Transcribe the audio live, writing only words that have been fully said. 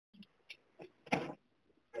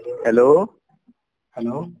Hello.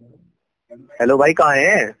 Hello. Hello भाई, कहाँ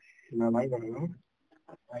है? मैं भाई घर हूँ।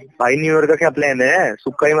 भाई न्यू ईयर का क्या प्लान है?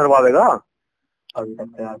 सुक्का ही मरवावेगा? अभी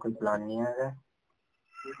तक तो यार कोई प्लान नहीं है।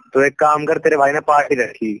 तो एक काम कर, तेरे भाई ने पार्टी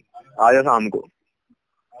रखी, आ जा शाम को,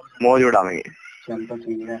 मौज उड़ावेंगे। चल तो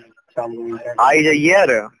ठीक है, शाम को मिलते हैं। आ ही जाइए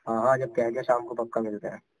यार। हाँ हाँ, जब कह के शाम को पक्का मिलते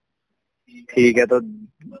हैं। ठीक है, तो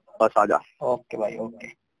बस आ जा। ओके भाई,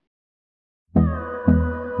 okay.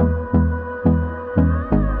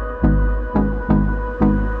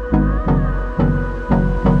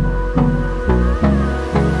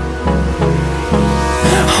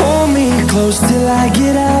 Close till I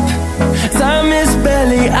get up. Time is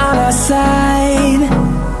barely on our side.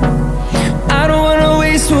 I don't wanna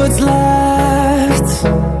waste what's left.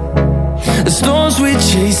 The storms we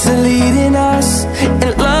chase are leading us,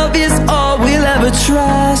 and love is all we'll ever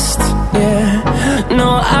trust. Yeah, no,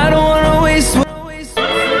 I don't wanna waste what.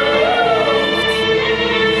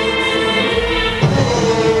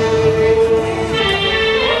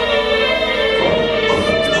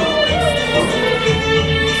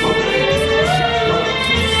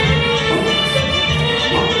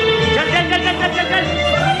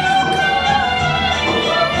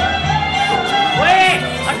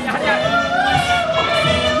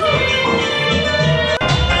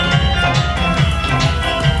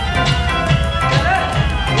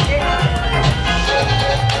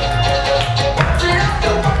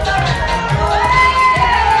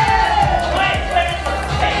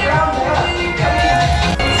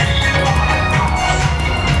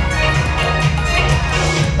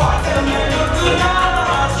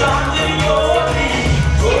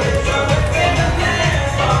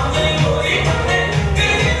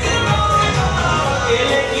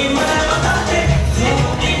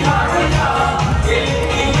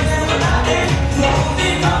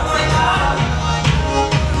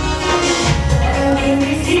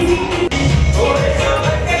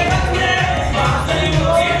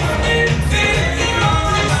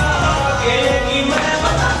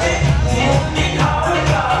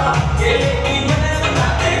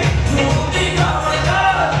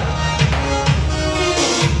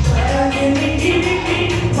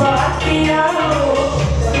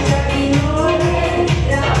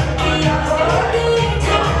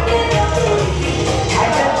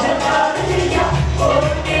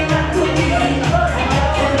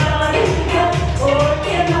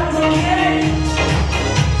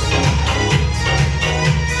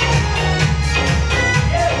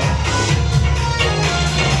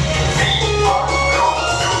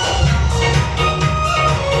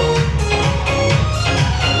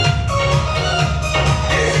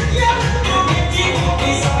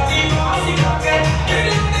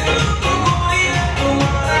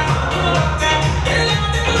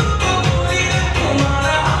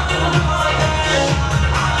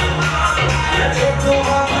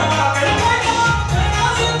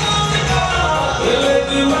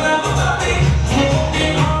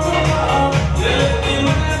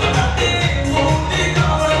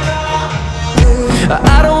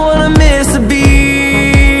 I don't wanna miss a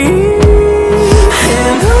beat.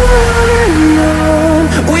 And on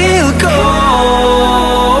we'll go,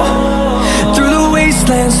 through the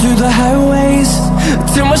wastelands, through the highways,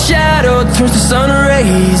 till my shadow turns to sun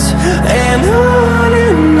rays. And on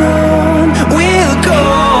we'll go,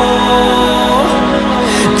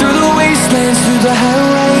 through the wastelands, through the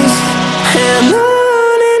highways, and on.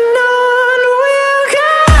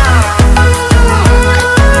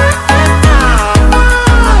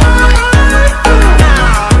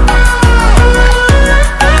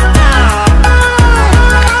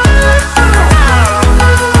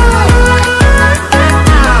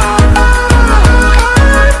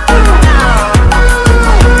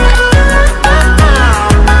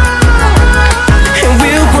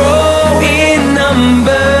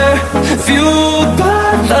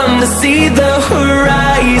 See the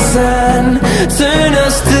horizon, turn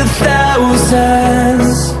us to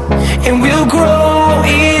thousands, and we'll grow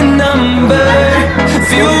in number,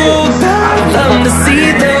 fueled by them. To see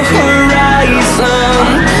the horizon,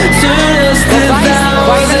 turn us to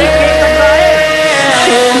thousands,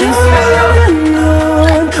 and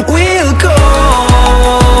on we'll go,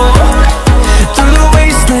 through the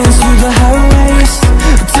wastelands, through the highways,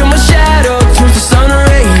 till my shadow turns to sun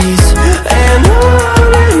rays. And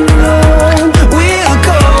we'll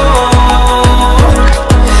go,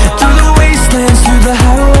 through the wastelands, through the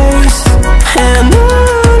highways, and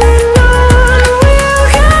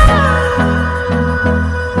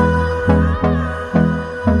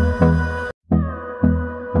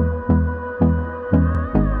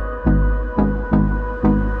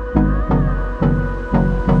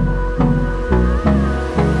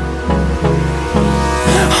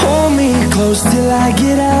close till I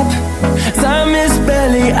get up. Time is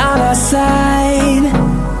barely on our side.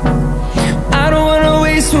 I don't wanna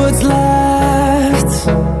waste what's left.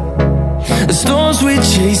 The storms we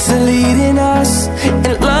chase are leading us,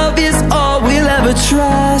 and love is all we'll ever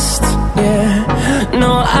trust. Yeah,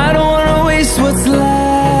 no, I don't wanna waste what's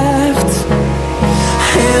left.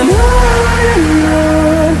 And on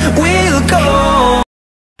we'll go.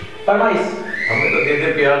 फरमाइश हमें तो दे दे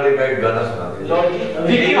प्यार दे का एक गाना सुना दे।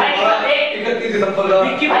 विक्की भाई की 31 दिसंबर का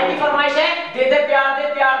विक्की भाई की फरमाइश है, दे दे प्यार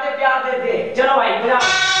दे प्यार दे प्यार दे दे। चलो भाई बजा।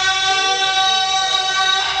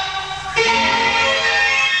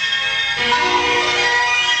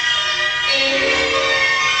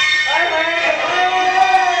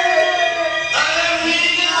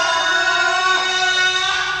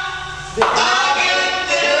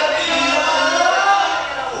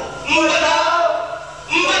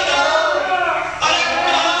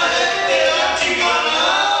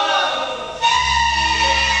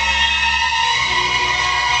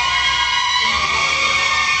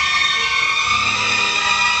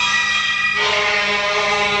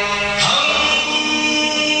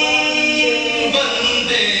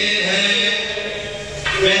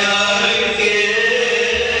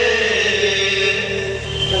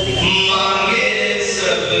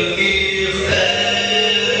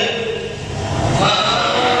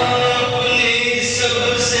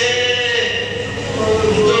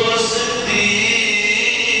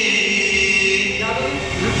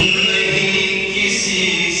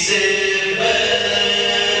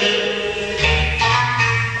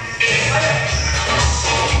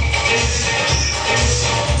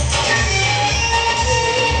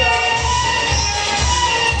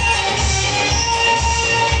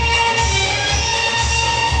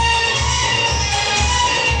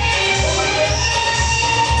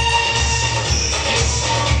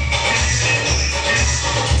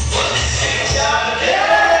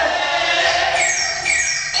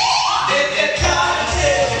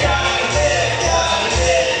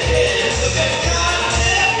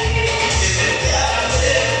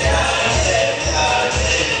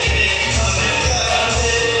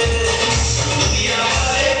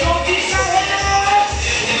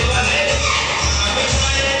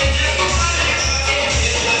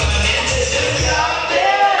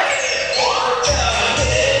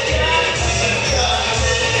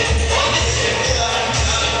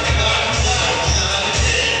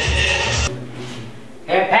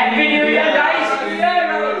 Happy new year guys.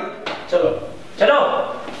 चलो चलो,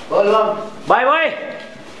 बाय बाय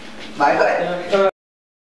बाय बाय।